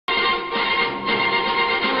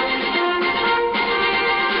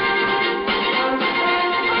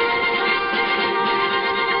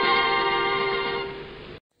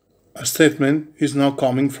statement is now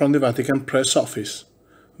coming from the Vatican press office.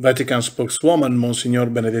 Vatican spokeswoman Monsignor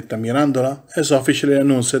Benedetta Mirandola has officially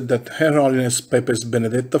announced that Her Holiness Papess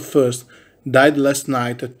Benedetta I died last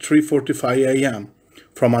night at 3:45 a.m.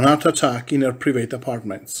 from an heart attack in her private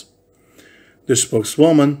apartments. The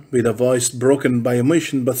spokeswoman, with a voice broken by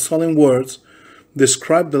emotion but solemn words,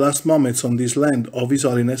 described the last moments on this land of His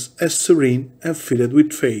Holiness as serene and filled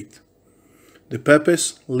with faith. The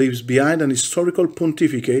Papess leaves behind an historical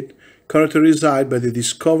pontificate characterized by the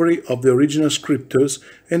discovery of the original scriptures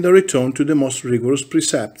and the return to the most rigorous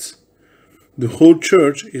precepts. The whole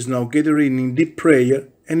Church is now gathering in deep prayer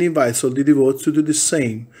and invites all the devotees to do the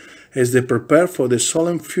same, as they prepare for the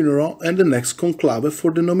solemn funeral and the next conclave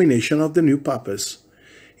for the nomination of the new Papess.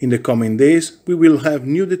 In the coming days, we will have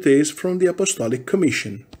new details from the Apostolic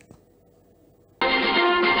Commission.